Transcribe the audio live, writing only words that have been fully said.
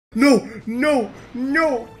No, no,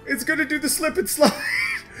 no! It's gonna do the slip and slide!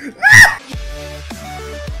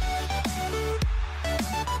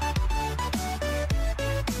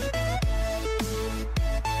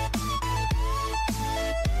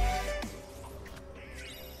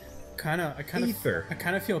 I kind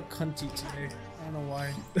of feel cunty today. I don't know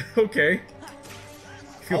why. Okay.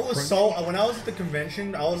 When I was at the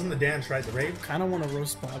convention, I was in the dance, right? The rave. Kind of want to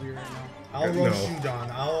roast Bobby right now. I'll roast you, Don.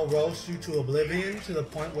 I'll roast you to oblivion, to the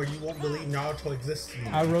point where you won't believe Naruto exists.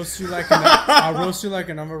 I'll roast you like I'll roast you like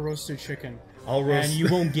an roasted chicken. I'll roast, and you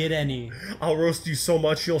won't get any. I'll roast you so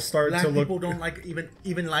much you'll start Black to look. people don't like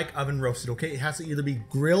even like oven roasted. Okay, it has to either be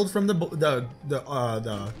grilled from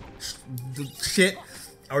the shit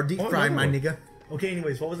or deep fried, my nigga. Okay,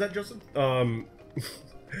 anyways, what was that, Joseph?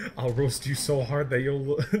 I'll roast you so hard that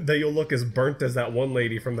you'll look as burnt as that one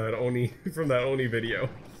lady from that Oni video.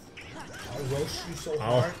 I'll roast you so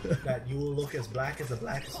hard that you will look as black as the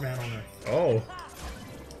blackest man on earth. Oh.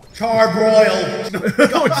 Charbroiled!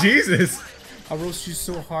 Oh, Jesus! I'll roast you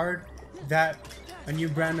so hard that a new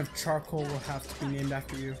brand of charcoal will have to be named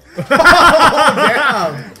after you. Oh,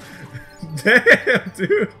 damn! Damn,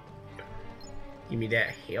 dude. Give me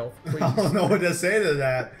that health, please. I don't know what to say to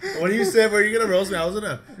that. What do you say? Were you gonna roast me? I was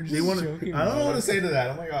gonna. I don't know what to say to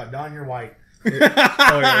that. Oh my god, Don, you're white. Oh,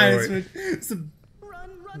 yeah, wait.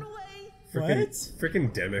 Run away! Freaking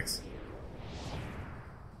Demix.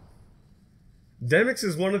 Demix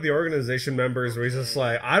is one of the organization members where he's just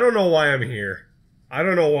like, I don't know why I'm here. I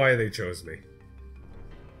don't know why they chose me.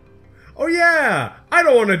 Oh yeah! I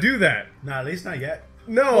don't want to do that. Nah, at least not yet.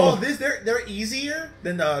 No. Well, they're easier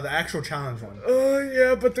than the actual challenge one. Oh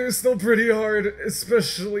yeah, but they're still pretty hard,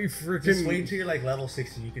 especially freaking. Just wait until you're like level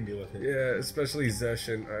 60, you can deal with it. Yeah, especially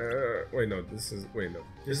Zesh and wait, no, this is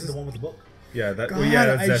This is the one with the book. Yeah, that. God, well, yeah,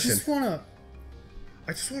 that's I Zesh.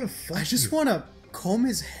 I just wanna comb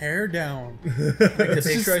his hair down. Like the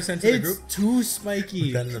picture I sent to the group. It's too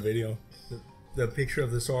spiky. Put that in the video. The picture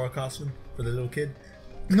of the Sora costume for the little kid.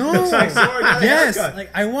 No. It's like Sora got a yes. haircut. Like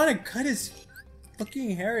I want to cut his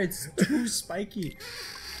fucking hair. It's too spiky.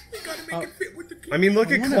 You gotta make it fit with the kid. I mean,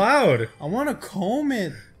 look at Cloud. I want to comb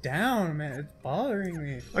it down, man. It's bothering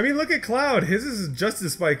me. I mean, look at Cloud. His is just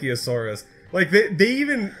as spiky as Sora's. Like they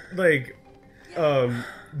even like,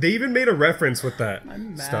 they even made a reference with that.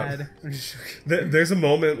 I'm stuff. mad. There's a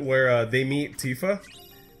moment where they meet Tifa,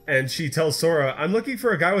 and she tells Sora, "I'm looking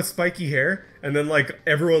for a guy with spiky hair," and then like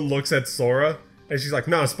everyone looks at Sora, and she's like,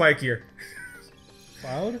 "No, spikier."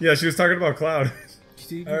 Cloud? Yeah, she was talking about Cloud.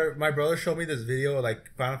 My brother showed me this video of like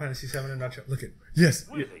Final Fantasy VII in a nutshell. Look at Yes.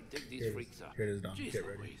 Where do they dig these freaks up? here it is, Don. Jeez Get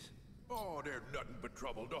ready. Louise. Oh, they're nothing but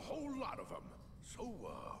trouble, the whole lot of them. So,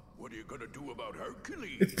 what are you gonna do about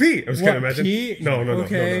Hercules? It's Pete. I was gonna imagine. Pete? No.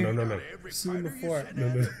 Okay. No. Every Seen fighter you before. send No.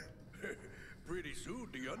 at him. Pretty soon,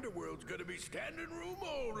 the underworld's gonna be standing room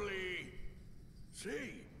only.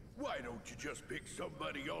 Say, why don't you just pick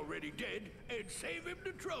somebody already dead and save him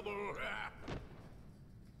the trouble?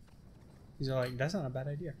 He's all like, that's not a bad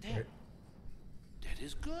idea. Dead. Dead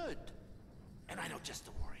is good. And I know just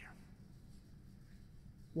the warrior.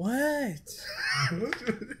 What?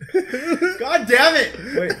 God damn it!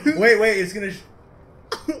 Wait! It's gonna.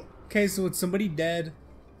 Okay, so it's somebody dead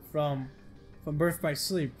from birth by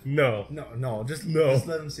sleep. No. No, just No. Just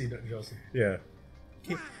let him see that, Joseph. Yeah.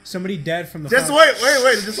 Okay, somebody dead from the Just wait!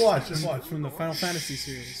 Just watch. from the Final Fantasy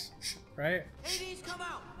series, right? Hades, come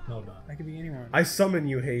out! No, Don. That could be anyone. I summon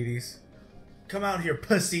you, Hades. Come out here,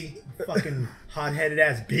 pussy. Fucking hot-headed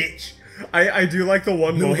ass bitch. I do like the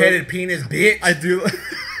one moment. Blue-headed penis bitch. I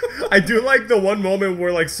do like the one moment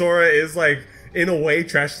where like Sora is like in a way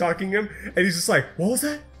trash talking him, and he's just like, "What was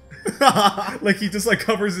that?" Like he just like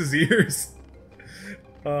covers his ears.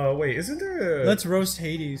 Wait, isn't there a? Let's roast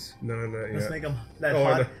Hades. No. Let's Yeah. make him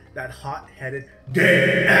that hot-headed.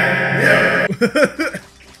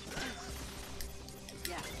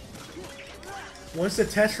 Once the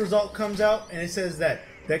test result comes out and it says that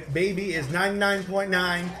that baby is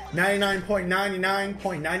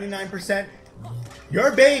 99.99.99%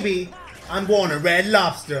 your baby, I'm going to Red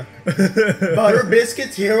Lobster. Butter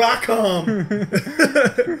biscuits, here I come.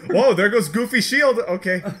 Whoa, there goes Goofy Shield.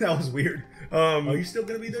 Okay. That was weird. Are you still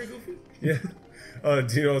gonna be there, Goofy? Yeah.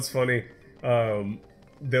 Do you know what's funny?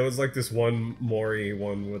 There was like this one Mori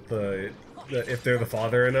one with the if they're the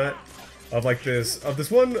father or not of like this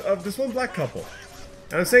one black couple.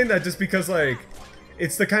 And I'm saying that just because like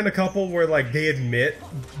it's the kind of couple where like they admit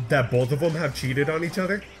that both of them have cheated on each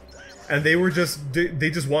other, and they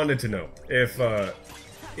just wanted to know if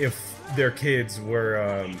their kids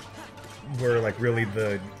were like really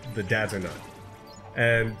the dads or not.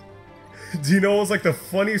 And do you know what was like the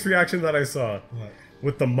funniest reaction that I saw? What?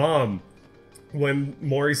 with the mom when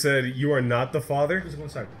Mori said, "You are not the father." Just go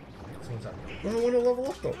inside. Just go inside. Well, I want to level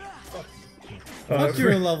up though. Fuck,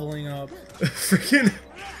 you're leveling up. Freaking.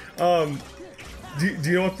 Do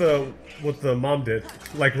you know what the mom did?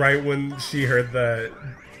 Like right when she heard that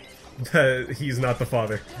he's not the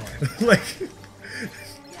father. Like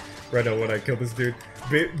right now when I killed this dude.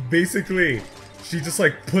 Basically, she just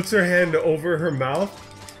like puts her hand over her mouth,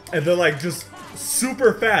 and then like just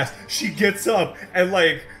super fast she gets up and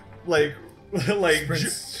like but with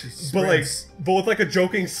like a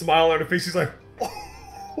joking smile on her face, she's like,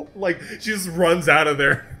 oh, like she just runs out of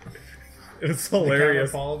there. It's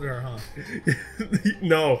hilarious. The followed her, huh?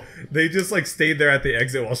 No, they just like stayed there at the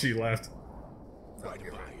exit while she left.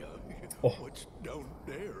 Oh. What's down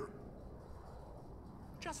there?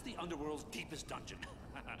 Just the underworld's deepest dungeon.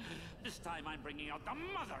 This time I'm bringing out the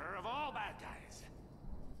mother of all bad guys.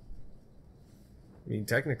 I mean,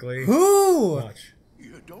 technically, Who? Watch.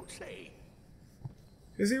 You don't say.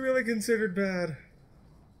 is he really considered bad?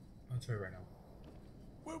 I'll tell you right now.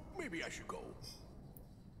 Well, maybe I should go.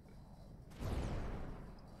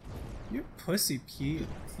 You're pussy, Pete.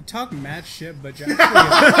 You talk mad shit, but you're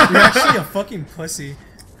actually a fucking pussy.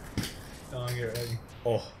 Don't get ready.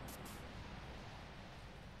 Oh,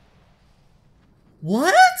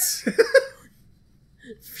 What?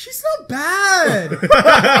 He's not bad.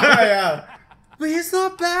 Yeah. But he's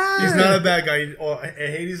not bad. He's not a bad guy. Oh,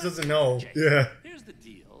 Hades doesn't know. yeah. Here's the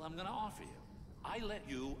deal I'm gonna offer you. I let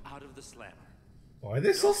you out of the slammer. Why are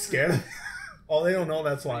they so scared? Oh, they don't know,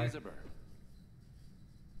 that's why. Raise a bird.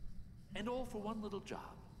 And all for one little job.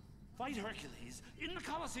 Fight Hercules in the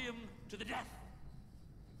Colosseum to the death.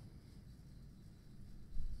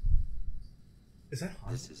 Is that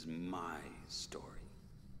hard? This is my story,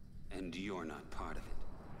 and you're not part of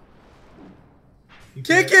it.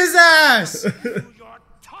 Kick his ass. Who you're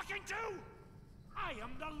talking to? I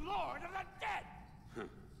am the Lord of the Dead.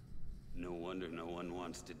 No wonder no one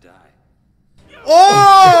wants to die.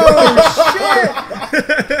 Oh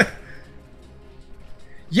shit!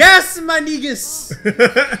 Yes, my niggas.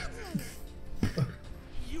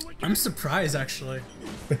 I'm surprised actually.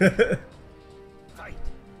 Fight.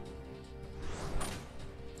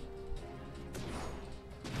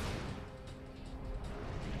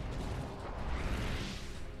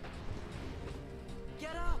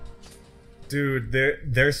 Get up. Dude,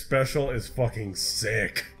 their special is fucking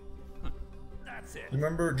sick. That's it.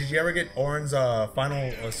 Remember, did you ever get Auron's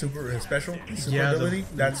final super special? Super Yeah, the- ability?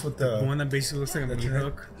 That's what the... The one that basically looks like a meat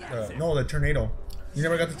hook. no, the tornado. You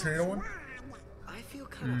never got the tornado one? I feel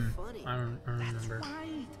kind of funny. I don't remember.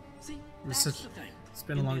 Right. See, It's that's such- the thing. it's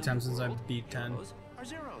been a In long the time since I underworld, beat 10. heroes are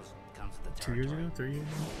zeros. Comes with the 2 years territory. ago?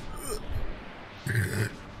 3 years ago?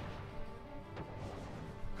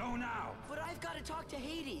 Go now. But I've got to talk to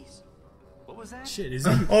Hades. What was that? Shit, is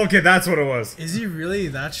he Okay, that's what it was. is he really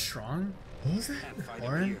that strong? What was that? Fight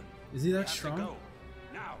Auron? here. Is he that Have to strong? go.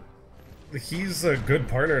 Now. He's a good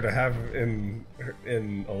partner to have in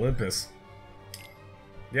Olympus.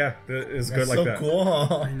 Yeah, it's good That's like so that. cool,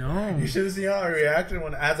 huh? I know. You should have seen how I reacted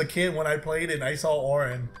when, as a kid, when I played it and I saw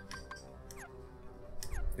Auron.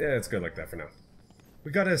 Yeah, it's good like that for now.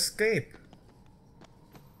 We gotta escape.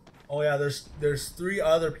 Oh yeah, there's 3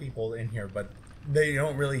 other people in here, but they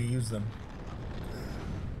don't really use them.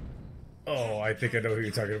 Oh, I think I know who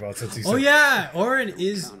you're talking about since he said. Oh yeah, Auron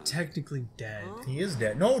is technically dead. He is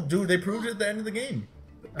dead. No, dude, they proved it at the end of the game.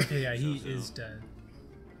 Okay, yeah, he is dead.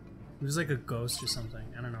 He was like a ghost or something.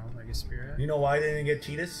 I don't know, like a spirit. You know why they didn't get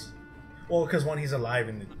Cheetahs? Well, because one, he's alive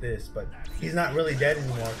in this, but he's not really dead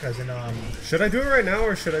anymore. Because in Should I do it right now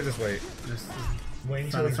or should I just wait? This- wait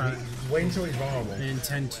until he's Final- wait until he's vulnerable. In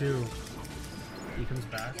 10-2, he comes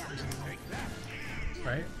back or something.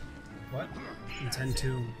 Right? What? In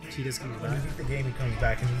 10-2, Cheetahs comes When you back. beat the game, he comes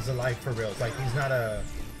back and he's alive for real. It's like he's not a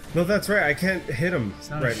No, that's right. I can't hit him It's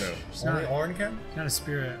not right a, now. It's only not, Auron can. not a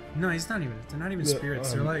spirit. No, he's not even. They're not even No,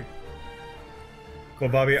 spirits. They're like. Well,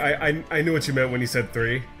 Bobby, I knew what you meant when you said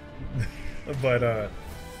 3, but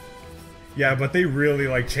yeah, but they really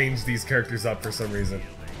like changed these characters up for some reason.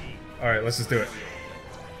 All right, let's just do it.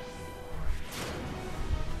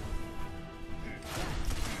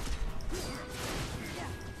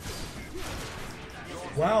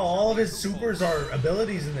 Wow, all of his supers are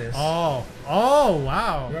abilities in this. Oh. Oh,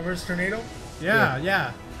 wow. Remember his tornado? Yeah,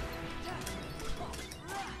 yeah.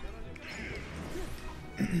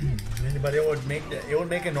 But it would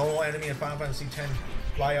make a normal enemy in Final Fantasy X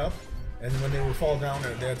fly up, and when they would fall down,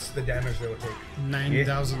 that's the damage they would take.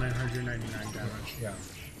 9,999 damage. Yeah.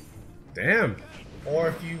 Damn. Or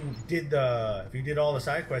if you did all the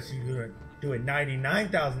side quests, you could do it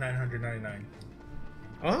 99,999.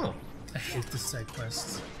 Oh. I hate the side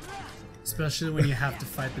quests. Especially when you have to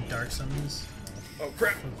fight the dark summons. Oh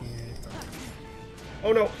crap! Fucking hate them.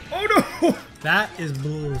 Oh no! Oh no! That is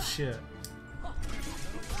bullshit.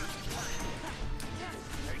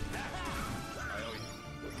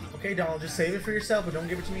 Okay, Donald, just save it for yourself, but don't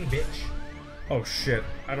give it to me, bitch. Oh shit!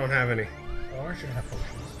 I don't have any. Or should have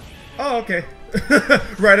potions. Oh okay.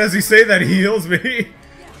 Right as you say that, he heals me.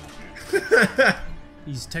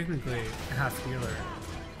 He's technically a half healer.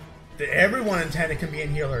 Everyone in Tana can be a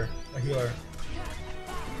healer.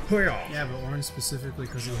 Yeah, but Auron specifically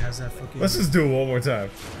because he has that fucking. Let's just do it one more time.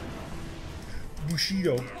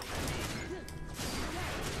 Bushido.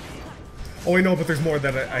 Oh wait, no, but there's more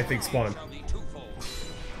that I think spawn.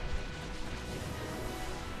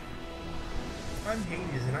 I'm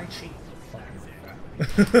Hades and I cheat.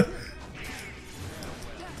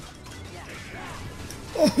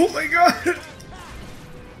 Oh my god!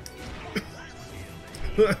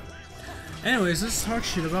 Anyways, let's talk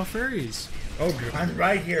shit about fairies. Oh good. I'm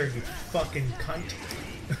right here, you fucking cunt.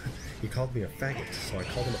 He called me a faggot, so I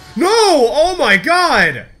called him a— No! Oh my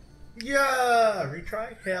god! Yeah,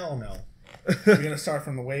 retry? Hell no. We're gonna start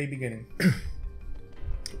from the way beginning.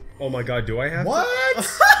 Oh my god, do I have What? to?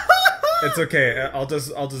 It's okay, I'll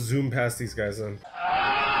just zoom past these guys then.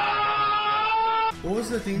 What was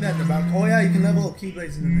the thing that about? Oh yeah, you can level up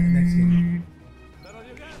Keyblades in the next game.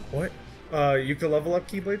 What? You can level up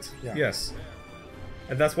Keyblades? Yeah. Yes.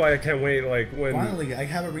 And that's why I can't wait, like, when— Finally, I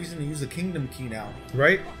have a reason to use the Kingdom Key now.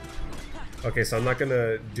 Right? Okay, so I'm not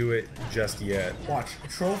gonna do it just yet. Watch,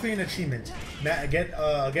 trophy and achievement. Get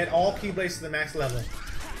all Keyblades to the max level.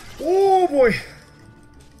 Oh boy!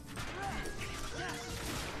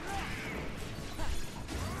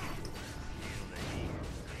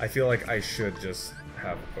 I feel like I should just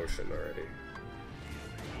have a potion already.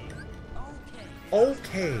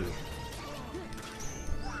 Okay.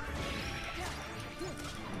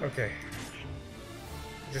 Okay.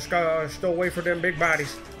 Just gotta still wait for them big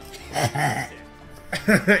bodies. And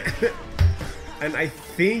I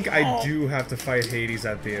think I do have to fight Hades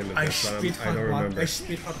at the end of this, but I don't remember.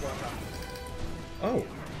 Oh.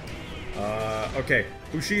 Okay.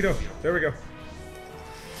 Bushido. There we go.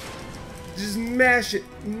 Just mash it.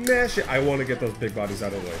 Mash it. I want to get those big bodies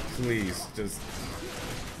out of the way. Please. Just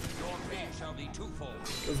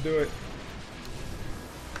let's do it.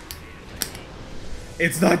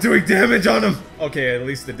 It's not doing damage on him. Okay, at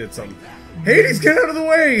least it did something. Hades, get out of the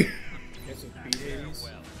way!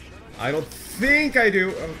 I don't think I do.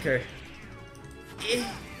 Okay.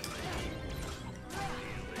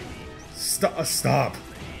 Stop. Stop.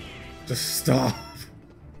 Just stop.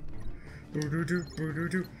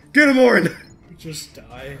 Get him, Auron! Just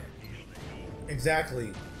die.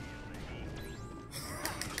 Exactly.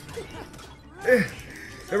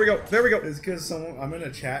 There we go. There we go. It's because I'm in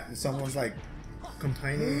a chat and someone's like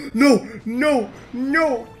complaining. No! No!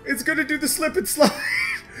 No! It's gonna do the slip and slide!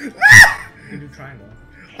 You can do triangle.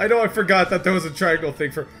 I know, I forgot that there was a triangle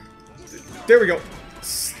thing for— There we go.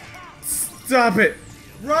 Stop it!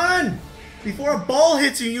 Run! Before a ball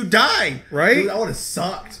hits you, you die! Right? Dude, that would have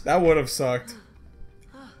sucked. That would have sucked.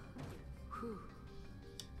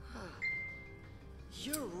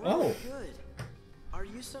 You're really Oh. good. Are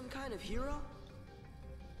you some kind of hero?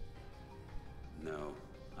 No,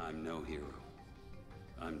 I'm no hero.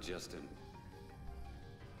 I'm just an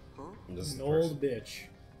This is An old bitch.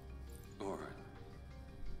 Auron.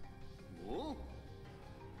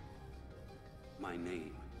 My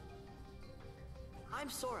name. I'm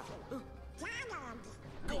Sora.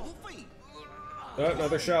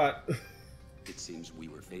 another shot. It seems we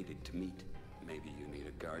were fated to meet. Maybe you need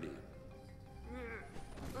a guardian.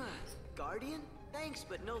 Guardian? Thanks,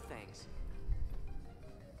 but no thanks.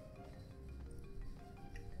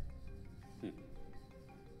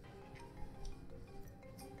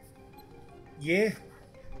 Yeah.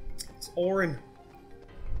 It's Auron.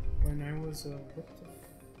 When I was what the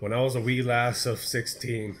When I was a wee lass of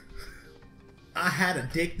 16. I had a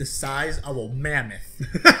dick the size of a mammoth.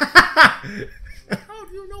 How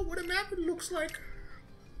do you know what a mammoth looks like?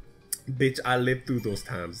 Bitch, I lived through those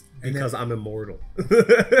times because I'm immortal.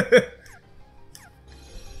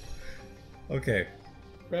 Okay.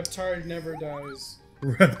 Reptard never dies.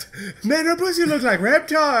 Man, her pussy looks like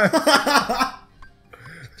Reptar!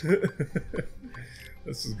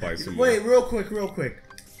 Let's just buy some more. Wait, real quick.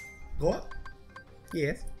 Go up.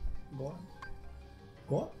 Yes. Go up.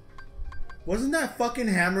 Go up. Wasn't that fucking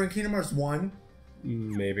hammer in Kingdom Hearts 1?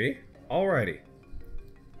 Maybe. Alrighty.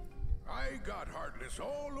 I got Heartless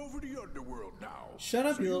all over the underworld now. Shut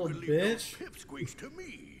up, so you little can leave those bitch. pipsqueaks to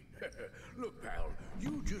me. Look, pal,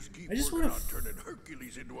 you just keep I just working wanna on turning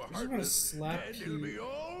Hercules into a I just wanna heartless, slap and you. it'll be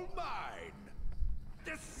all mine.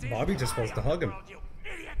 This is Bobby just my wants to hug him. underworld, you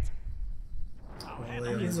idiot. I'll lay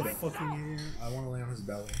handle on you He's a myself. fucking idiot. I want to lay on his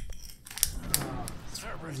belly.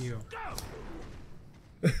 Cerberus, You.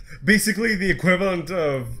 go. Basically the equivalent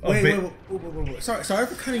of Wait. Sorry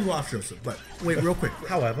for cutting you off, Joseph. But wait, real quick.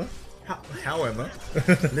 However, However,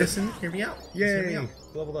 listen, hear me out. Just hear me yay, out.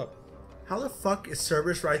 leveled up. How the fuck is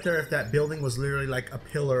Cerberus right there if that building was literally like a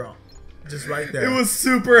pillar, just right there? It was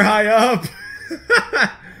super high up.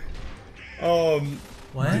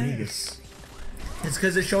 What? It's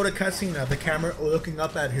because it showed a cutscene of the camera looking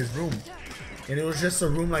up at his room, and it was just a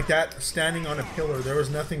room like that, standing on a pillar. There was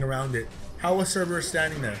nothing around it. How was Cerberus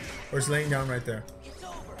standing there, or is laying down right there?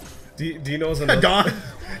 Do you know it's another? Don.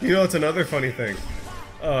 You know it's another funny thing.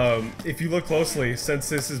 If you look closely, since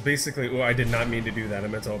this is basically, oh, I did not mean to do that. I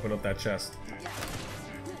meant to open up that chest.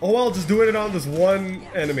 Oh well, just doing it on this one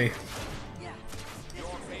enemy. Your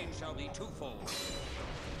fame shall be twofold.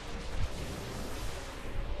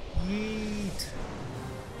 Yeet.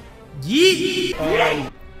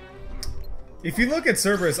 Yeet! If you look at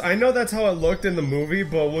Cerberus, I know that's how it looked in the movie,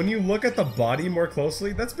 but when you look at the body more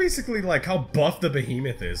closely, that's basically like how buff the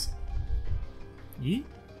behemoth is. Yeet?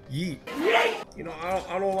 Yeet. You know,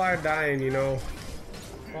 I don't like dying, you know.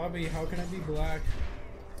 Bobby, how can I be black?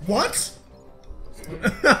 What? What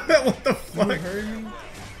the You fuck? heard me?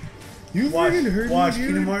 You Watch, freaking heard watch. me,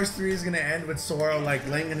 Kingdom dude? Hearts 3 is gonna end with Sora like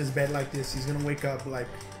laying in his bed like this. He's gonna wake up like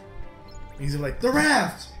he's like the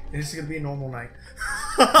raft, and it's gonna be a normal night.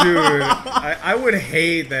 Dude, I would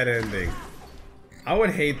hate that ending. I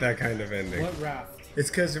would hate that kind of ending. What raft? It's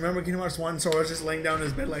because remember Kingdom Hearts 1, Sora's just laying down in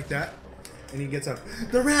his bed like that, and he gets up,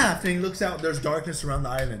 the raft, and he looks out. There's darkness around the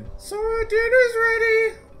island. Sora, dinner's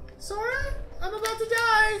ready. Sora, I'm about to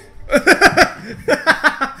die.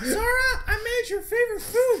 Sora, I made your favorite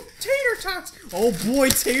food, tater tots. Oh boy,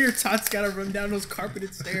 tater tots gotta run down those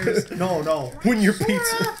carpeted stairs. No. When your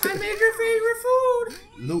pizza, Sora, I made your favorite food.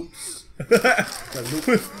 Loops.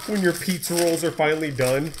 when your pizza rolls are finally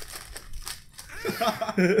done.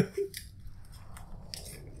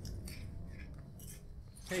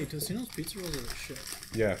 Hey, Tostino's pizza rolls are the shit.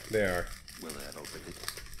 Yeah, they are. Will that open it?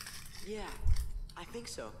 Yeah, I think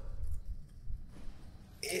so.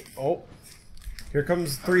 Oh, here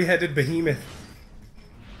comes three-headed behemoth.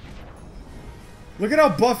 Look at how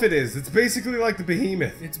buff it is. It's basically like the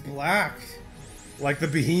behemoth. It's black. Like the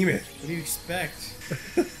behemoth. What do you expect?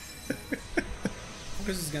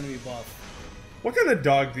 Because it's gonna be buff. What kind of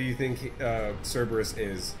dog do you think Cerberus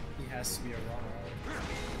is? He has to be a Rottweiler.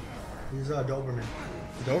 He's a Doberman.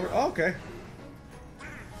 Dover? Oh, okay.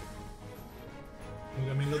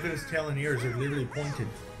 I mean, look at his tail and ears. They're literally pointed,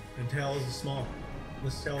 and tail is small.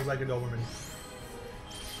 This tail is like a Doberman.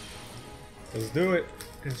 Let's do it.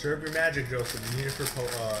 Conserve your magic, Joseph. You need it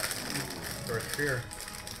for a sphere.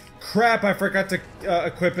 Crap, I forgot to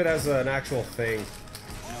equip it as an actual thing.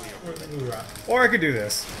 Or I could do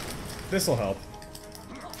this. This'll help.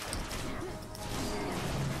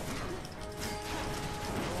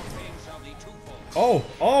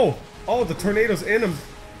 Oh, the tornado's in him.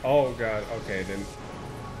 Oh god, okay, it didn't.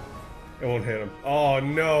 It won't hit him. Oh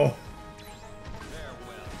no.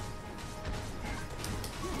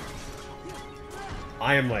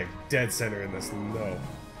 I am like dead center in this. No.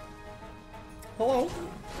 Hello.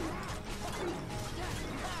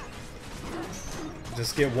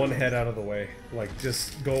 Just get one head out of the way. Like,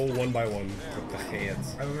 just go one by one with the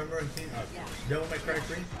hands. I remember in Devil May Cry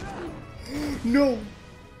 3. No!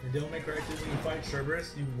 In Devil May Cry 3, when you fight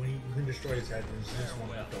Cerberus, you can destroy his head, and there's just one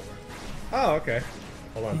left over. Oh, okay.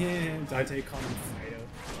 Hold on. Yeah, Dante called him Fido.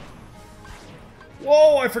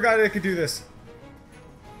 Whoa, I forgot I could do this.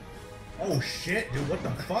 Oh shit, dude, what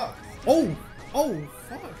the fuck? Oh! Oh,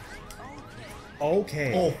 fuck.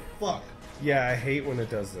 Okay. Oh fuck. Yeah, I hate when it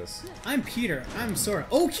does this. I'm Peter. I'm Sora.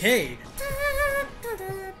 Okay!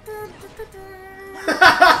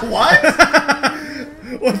 What?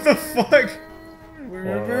 What the fuck?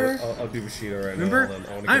 Remember? I'll do Bushido right Remember? now.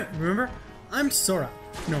 Hold on. I wanna Remember? I'm Sora.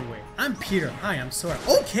 No, wait. I'm Peter. Hi, I'm Sora.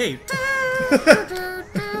 Okay! Is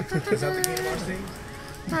that the Kingdom Hearts thing?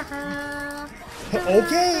 get...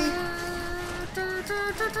 Okay!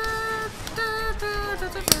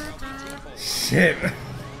 Shit.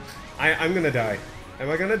 I'm gonna die. Am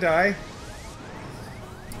I gonna die?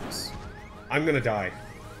 I'm gonna die.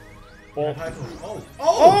 Well,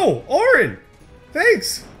 oh, Auron!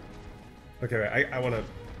 Thanks! Okay, wait, I wanna...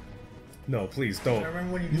 No, please, don't. I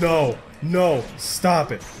remember when you No,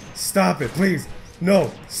 stop it. Stop it, please.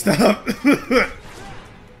 No, stop. I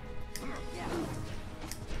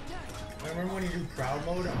remember when you do crowd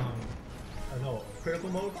mode, no, critical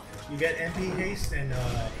mode, you get MP haste and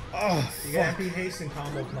you get MP haste and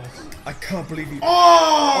combo plus. I can't believe you.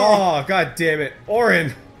 Oh, god damn it,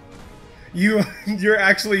 Auron, you're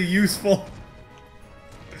actually useful.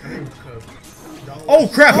 Oh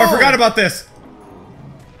crap! I forgot about this.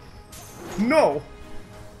 No.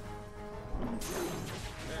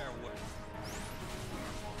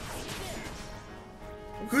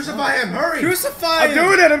 Crucify him! Hurry! Crucify him! I'm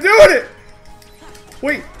doing it! I'm doing it!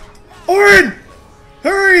 Wait! Auron!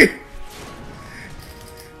 Hurry!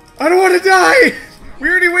 I don't want to die! We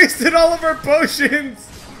already wasted all of our potions!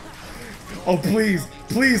 Oh, please.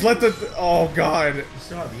 Please let the... Oh, God. You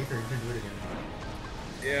still have ether, you can do it again.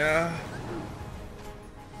 Yeah.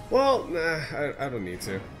 Well, nah, I don't need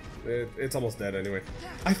to. It's almost dead anyway.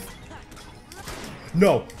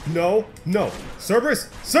 No, no, no. Cerberus!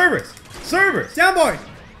 Cerberus! Cerberus! Down boy!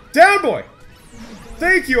 Down boy!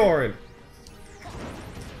 Thank you, Auron!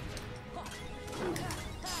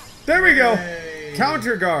 There we go! Yay.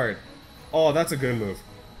 Counter guard! Oh, that's a good move.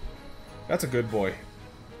 That's a good boy.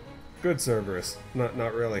 Good Cerberus.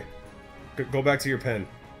 Not really. Go back to your pen.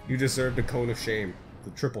 You deserved a cone of shame.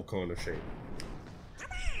 The triple cone of shame.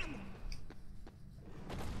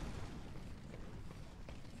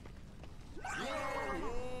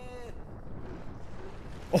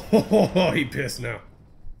 Oh, he pissed now.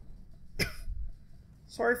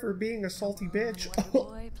 Sorry for being a salty bitch.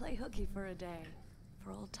 Boy, play hooky for a day.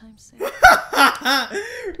 For old time's sake.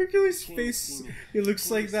 Hercules' face, it looks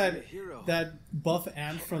like that buff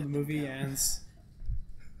ant from the movie Ants.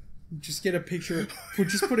 Just get a picture.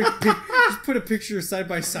 Just put a picture side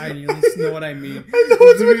by side, and you'll know what I mean. It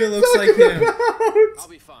literally looks like him. I'll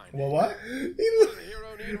be fine. Well, what?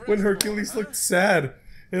 When Hercules looked sad,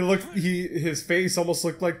 it looked his face almost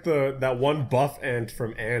looked like that one buff ant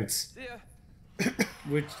from Ants.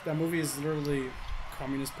 Which that movie is literally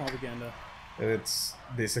communist propaganda. And it's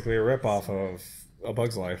basically a ripoff of A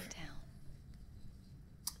Bug's Life.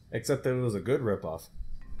 Except that it was a good ripoff.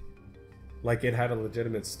 Like, it had a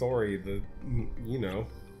legitimate story. You know,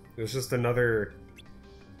 it was just another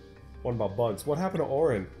one about bugs. What happened to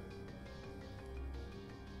Auron?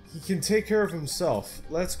 He can take care of himself.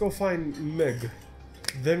 Let's go find Mig.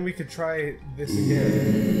 Then we could try this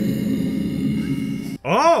again.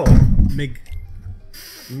 Oh!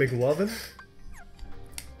 McLovin?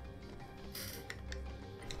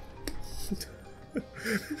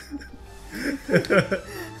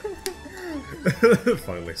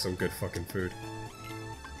 Finally, some good fucking food.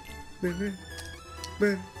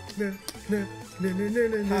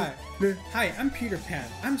 Hi, I'm Peter Pan.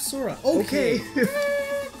 I'm Sora. Okay.